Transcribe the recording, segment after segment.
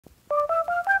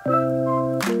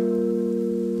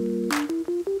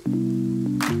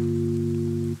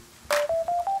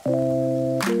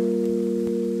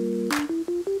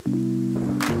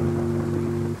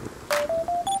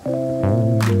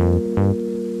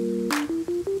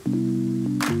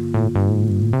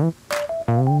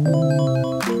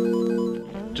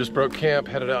broke camp,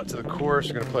 headed out to the course.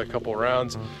 We're gonna play a couple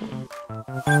rounds.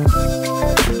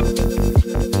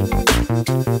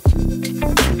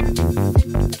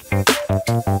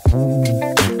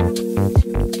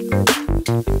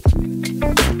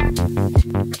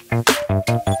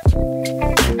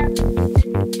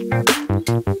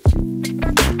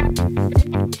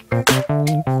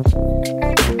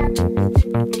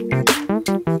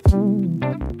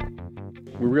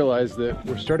 We realized that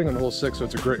we're starting on hole 6, so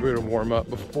it's a great way to warm up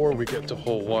before we get to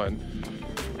hole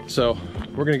 1. So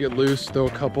we're gonna get loose, throw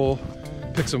a couple,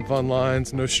 pick some fun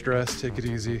lines, no stress, take it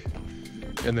easy.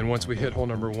 And then once we hit hole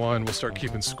number 1, we'll start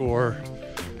keeping score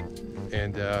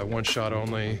and 1 shot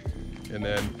only. And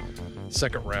then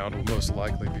second round will most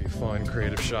likely be fun,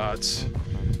 creative shots,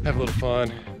 have a little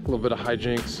fun, a little bit of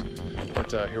hijinks.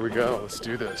 But here we go, let's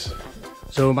do this.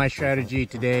 So my strategy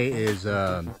today is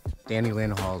Danny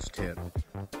Lindhall's tip.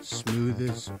 Smooth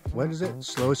as, what is it?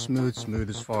 Slow, smooth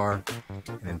as far,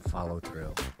 and then follow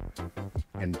through.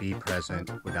 And be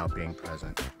present without being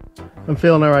present. I'm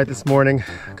feeling all right this morning.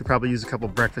 Could probably use a couple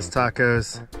breakfast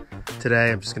tacos.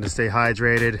 Today I'm just gonna stay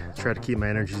hydrated, try to keep my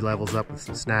energy levels up with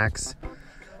some snacks,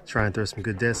 try and throw some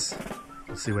good discs.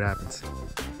 We'll see what happens.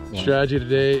 Strategy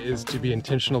today is to be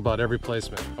intentional about every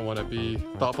placement. I want to be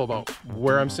thoughtful about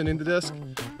where I'm sending the disc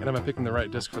and am I picking the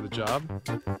right disc for the job.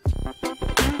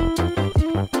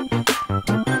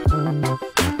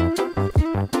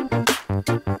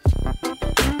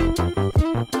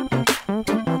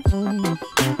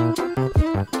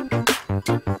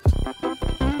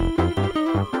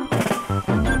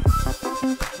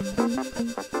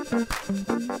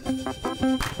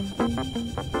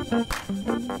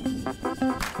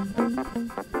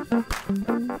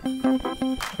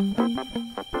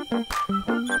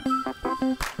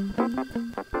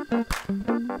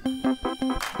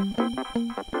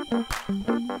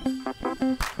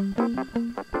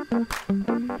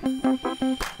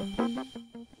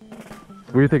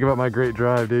 What do you think about my great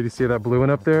drive, dude? You see that blue one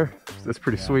up there? That's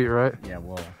pretty sweet, right? Yeah,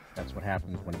 well, that's what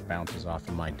happens when it bounces off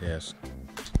of my disc.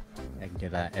 I can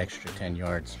get that extra 10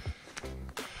 yards.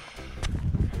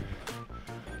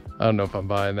 I don't know if I'm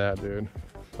buying that, dude.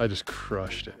 I just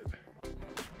crushed it.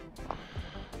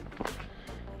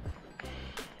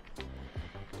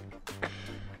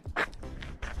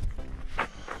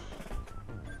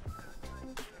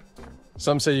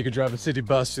 Some say you could drive a city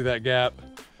bus through that gap.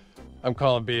 I'm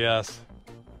calling BS.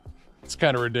 It's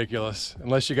kind of ridiculous.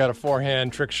 Unless you got a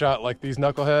forehand trick shot like these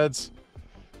knuckleheads,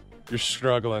 you're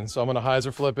struggling. So I'm gonna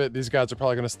hyzer flip it. These guys are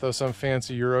probably gonna throw some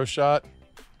fancy Euro shot.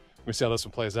 We see how this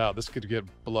one plays out. This could get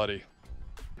bloody.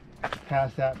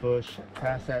 Past that bush,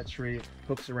 past that tree,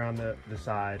 hooks around the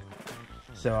side.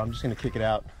 So I'm just gonna kick it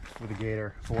out with a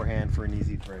gator, forehand for an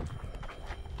easy throw.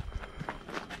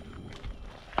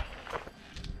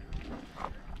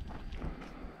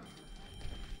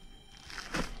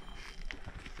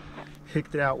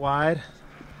 Kicked it out wide,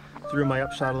 threw my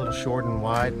upshot a little short and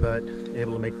wide, but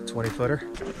able to make the 20-footer.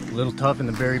 A little tough in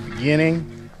the very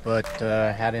beginning, but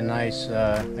had a nice,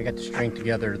 I got the string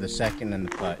together the second and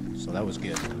the putt, so that was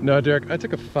good. No, Derek, I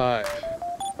took a 5.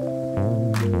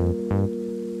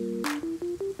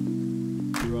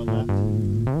 Draw left,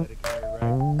 let it carry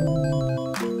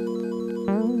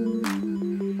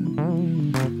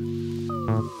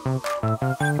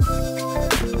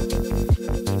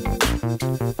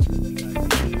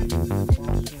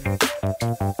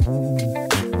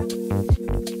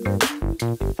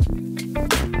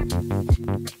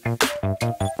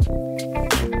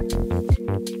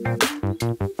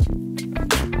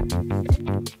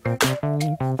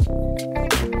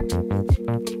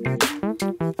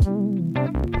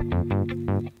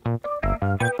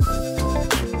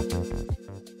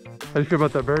How do you feel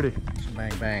about that birdie?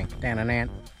 Bang, bang, dan-a-nan,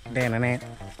 dan-a-nan.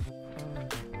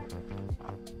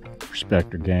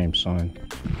 Respect your game, son.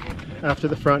 After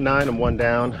the front 9, I'm 1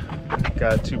 down.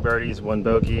 Got 2 birdies, 1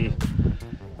 bogey.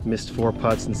 Missed 4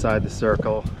 putts inside the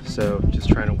circle. So just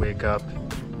trying to wake up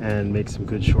and make some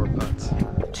good short putts.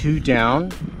 2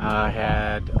 down. I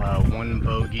had 1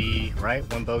 bogey, right?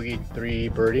 1 bogey, 3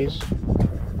 birdies,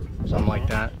 something like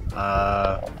that.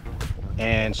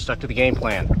 And stuck to the game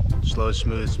plan. Slow,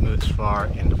 smooth as far,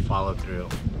 and to follow through.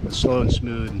 The slow and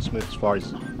smooth as far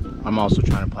as I'm also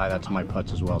trying to apply that to my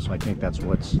putts as well. So I think that's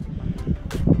what's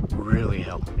really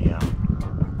helping me out.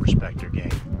 Respect your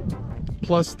game.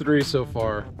 +3 so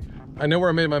far. I know where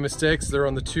I made my mistakes. They're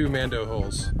on the 2 Mando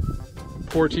holes.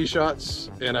 Poor tee shots,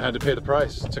 and I had to pay the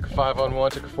price. Took a 5 on one,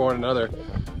 took a 4 on another.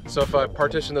 So if I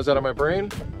partition those out of my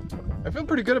brain, I feel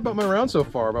pretty good about my round so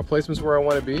far. My placement's where I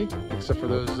want to be, except for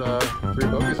those 3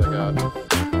 bogeys I got.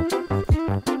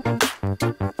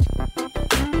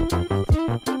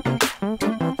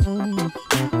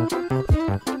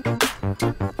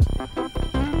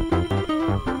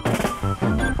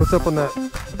 What's up on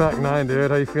that back nine,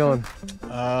 dude? How you feeling?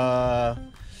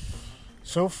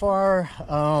 So far,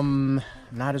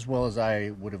 not as well as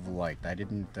I would have liked. I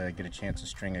didn't get a chance to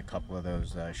string a couple of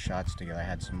those shots together. I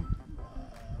had some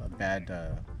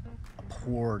a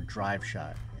poor drive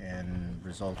shot and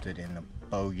resulted in a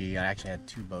bogey. I actually had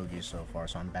 2 bogeys so far,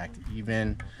 so I'm back to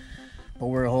even. But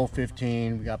we're at hole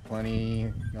 15. We got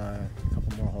plenty, a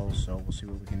couple more holes, so we'll see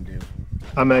what we can do.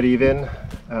 I'm at even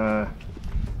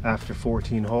after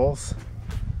 14 holes.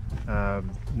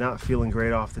 Not feeling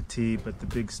great off the tee, but the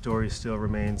big story still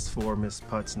remains 4 missed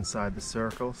putts inside the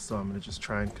circle, so I'm going to just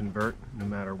try and convert no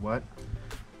matter what,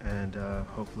 and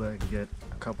hopefully I can get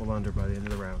a couple under by the end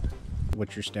of the round.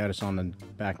 What's your status on the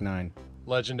back 9?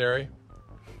 Legendary.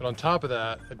 But on top of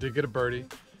that, I did get a birdie,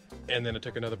 and then I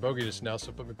took another bogey just now, so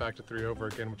it put me back to 3 over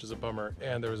again, which is a bummer.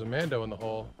 And there was a Mando in the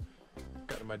hole.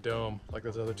 Got in my dome, like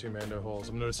those other 2 Mando holes.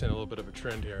 I'm noticing a little bit of a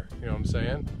trend here, you know what I'm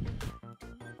saying?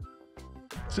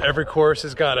 So every course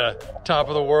has got a top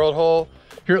of the world hole.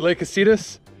 Here at Lake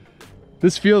Casitas,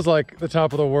 this feels like the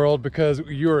top of the world because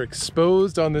you're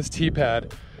exposed on this tee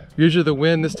pad. Usually the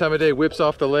wind this time of day whips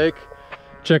off the lake.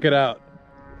 Check it out.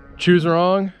 Choose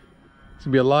wrong, it's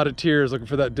gonna be a lot of tears looking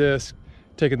for that disc,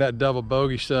 taking that double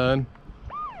bogey, son.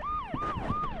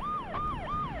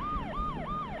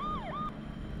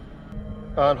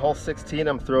 On hole 16,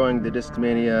 I'm throwing the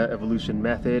Discmania Evolution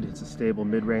method. It's a stable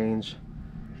mid-range.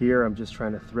 Here, I'm just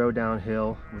trying to throw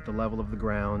downhill with the level of the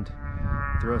ground,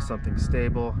 throw something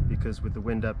stable, because with the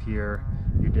wind up here,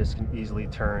 your disc can easily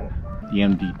turn. The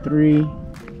MD3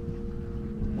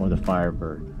 or the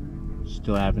Firebird.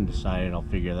 Still haven't decided. I'll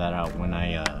figure that out when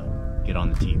I get on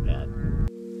the tee pad.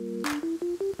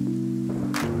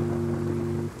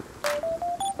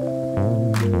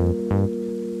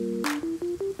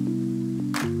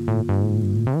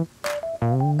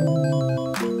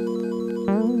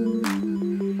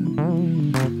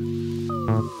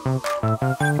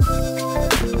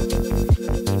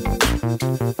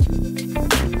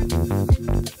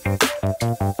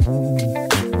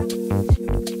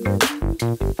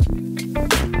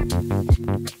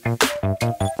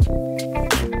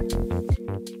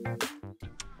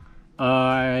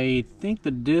 I think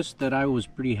the disc that I was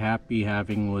pretty happy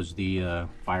having was the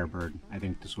Firebird. I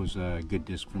think this was a good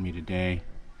disc for me today.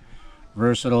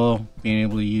 Versatile, being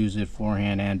able to use it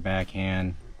forehand and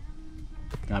backhand.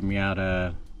 Got me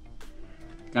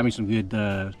some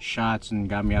good shots and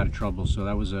got me out of trouble. So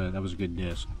that was a good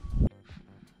disc.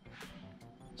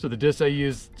 So the disc I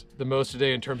used the most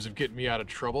today in terms of getting me out of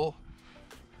trouble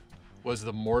was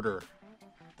the mortar,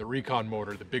 the Recon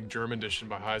mortar, the big German edition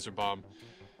by Heiserbaum.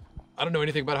 I don't know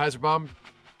anything about Heiserbaum,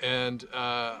 and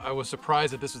I was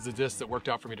surprised that this was the disc that worked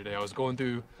out for me today. I was going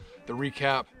through the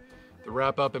recap, the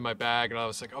wrap up in my bag, and I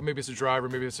was like, oh, maybe it's a driver,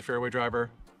 maybe it's a fairway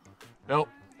driver. Nope,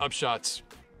 upshots.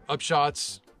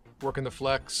 Upshots, working the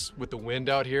flex with the wind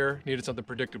out here. Needed something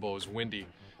predictable, it was windy.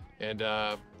 And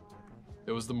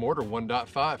it was the mortar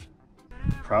 1.5.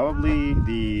 Probably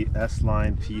the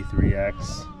S-Line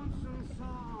P3X,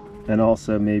 and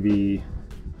also maybe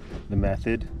the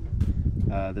method.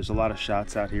 There's a lot of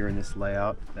shots out here in this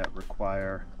layout that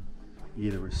require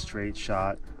either a straight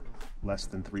shot less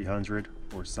than 300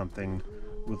 or something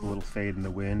with a little fade in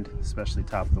the wind, especially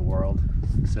top of the world.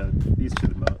 So these are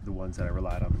the ones that I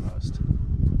relied on the most.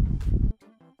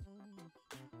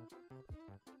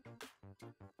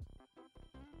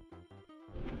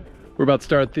 We're about to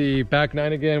start the back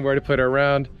 9 again. We already played our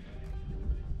round.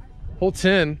 Hole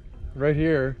 10 right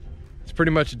here. It's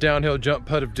pretty much a downhill jump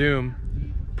putt of doom.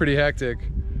 Pretty hectic.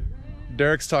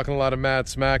 Derek's talking a lot of mad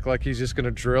smack like he's just gonna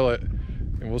drill it,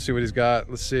 and we'll see what he's got.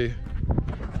 Let's see.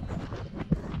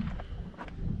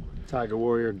 Tiger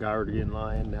Warrior, Guardian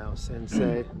Lion, now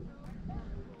Sensei.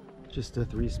 Just a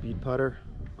 3-speed putter,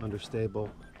 understable.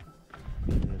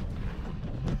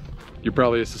 You're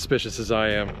probably as suspicious as I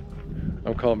am.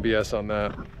 I'm calling BS on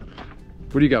that.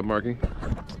 What do you got, Marky?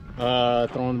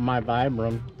 Throwing my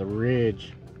Vibram, the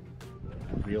Ridge.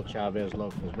 Real Chavez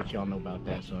locals. What y'all know about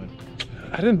that, son?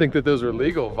 I didn't think that those were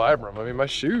legal, Vibram. I mean, my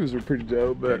shoes were pretty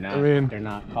dope, but not, I mean... They're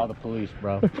not. Call the police,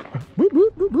 bro. Boop,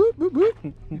 boop, boop, boop,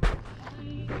 boop, boop.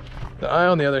 The Eye,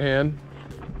 on the other hand,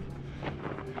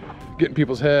 getting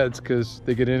people's heads because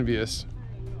they get envious.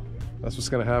 That's what's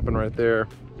gonna happen right there.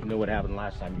 You know what happened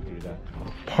last time you threw that?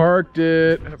 Parked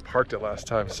it. I parked it last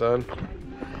time, son.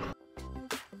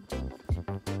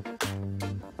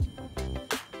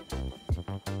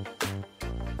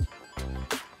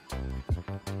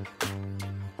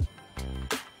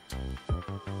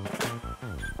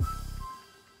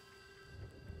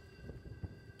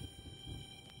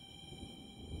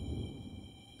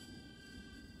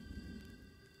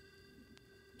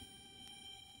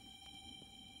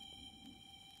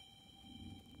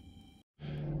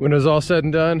 When it was all said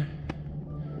and done,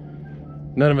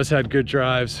 none of us had good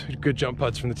drives, good jump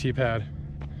putts from the tee pad.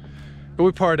 But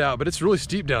we parred out, but it's really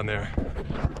steep down there.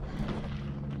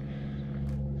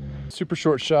 Super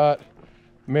short shot,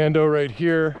 Mando right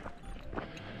here.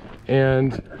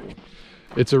 And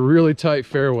it's a really tight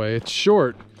fairway. It's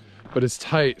short, but it's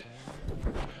tight.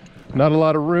 Not a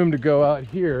lot of room to go out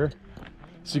here.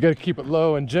 So you gotta keep it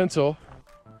low and gentle.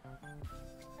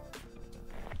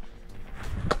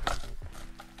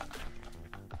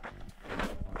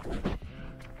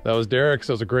 That was Derek's.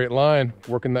 That was a great line.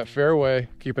 Working that fairway,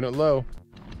 keeping it low.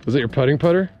 Was it your putting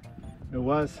putter? It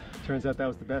was. Turns out that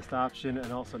was the best option,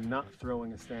 and also not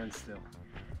throwing a standstill.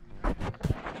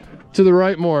 To the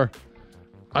right more.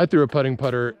 I threw a putting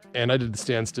putter and I did the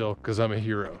standstill because I'm a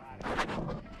hero.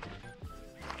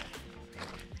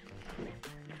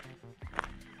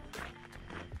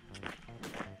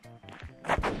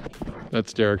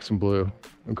 That's Derek's in blue.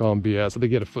 I'm calling BS. I think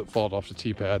he had a foot fault off the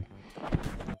tee pad.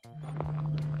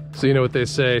 So you know what they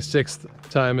say, sixth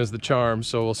time is the charm.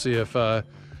 So we'll see if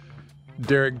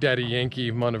Derek Daddy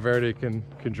Yankee Monteverde can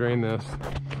drain this.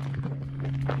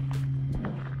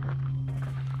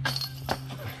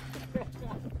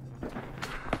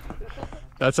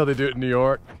 That's how they do it in New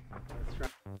York.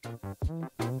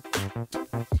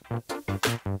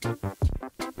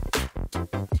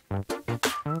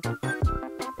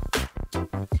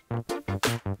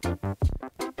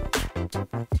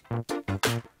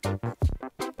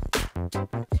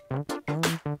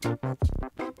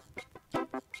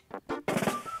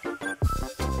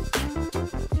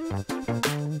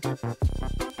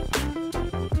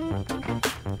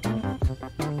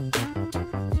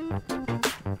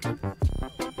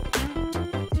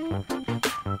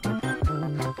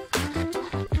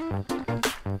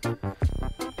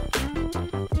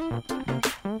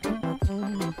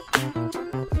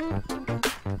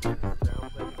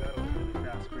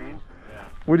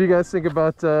 What do you guys think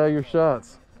about your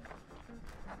shots?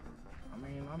 I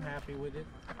mean, I'm happy with it.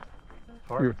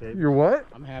 You're what?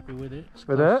 I'm happy with it.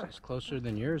 With that? It's closer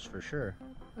than yours for sure.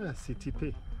 Yeah,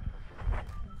 CTP.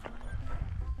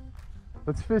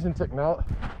 That's fission technology.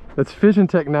 That's fission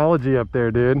technology up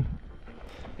there, dude.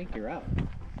 I think you're out.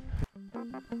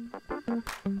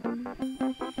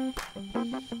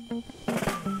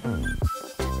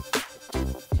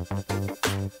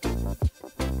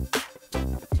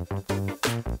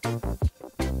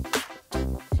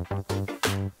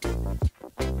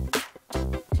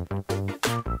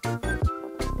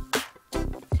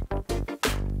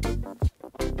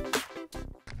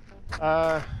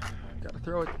 Gotta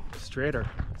throw it straighter.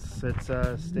 It's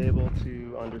stable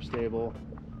to understable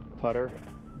putter,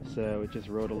 so it just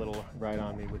rode a little right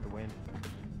on me with the wind.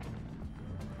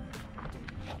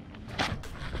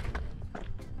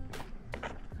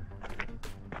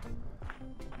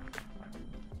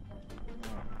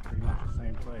 Pretty much the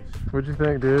same place. What'd you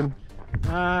think, dude?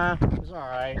 It was all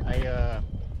right. I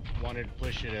wanted to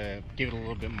push it, give it a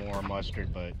little bit more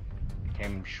mustard, but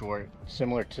came short.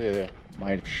 Similar to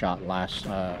my shot last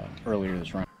earlier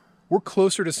this round. We're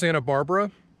closer to Santa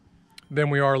Barbara than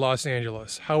we are Los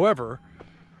Angeles. However,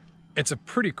 it's a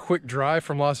pretty quick drive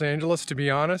from Los Angeles, to be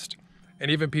honest.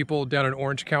 And even people down in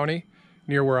Orange County,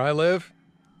 near where I live,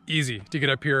 easy to get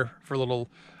up here for a little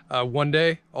one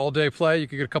day, all day play. You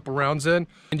can get a couple rounds in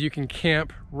and you can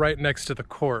camp right next to the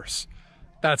course.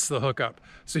 That's the hookup.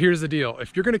 So here's the deal.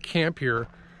 If you're gonna camp here,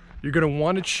 you're gonna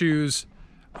wanna choose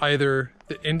either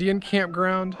the Indian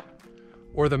campground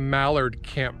or the Mallard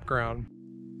campground.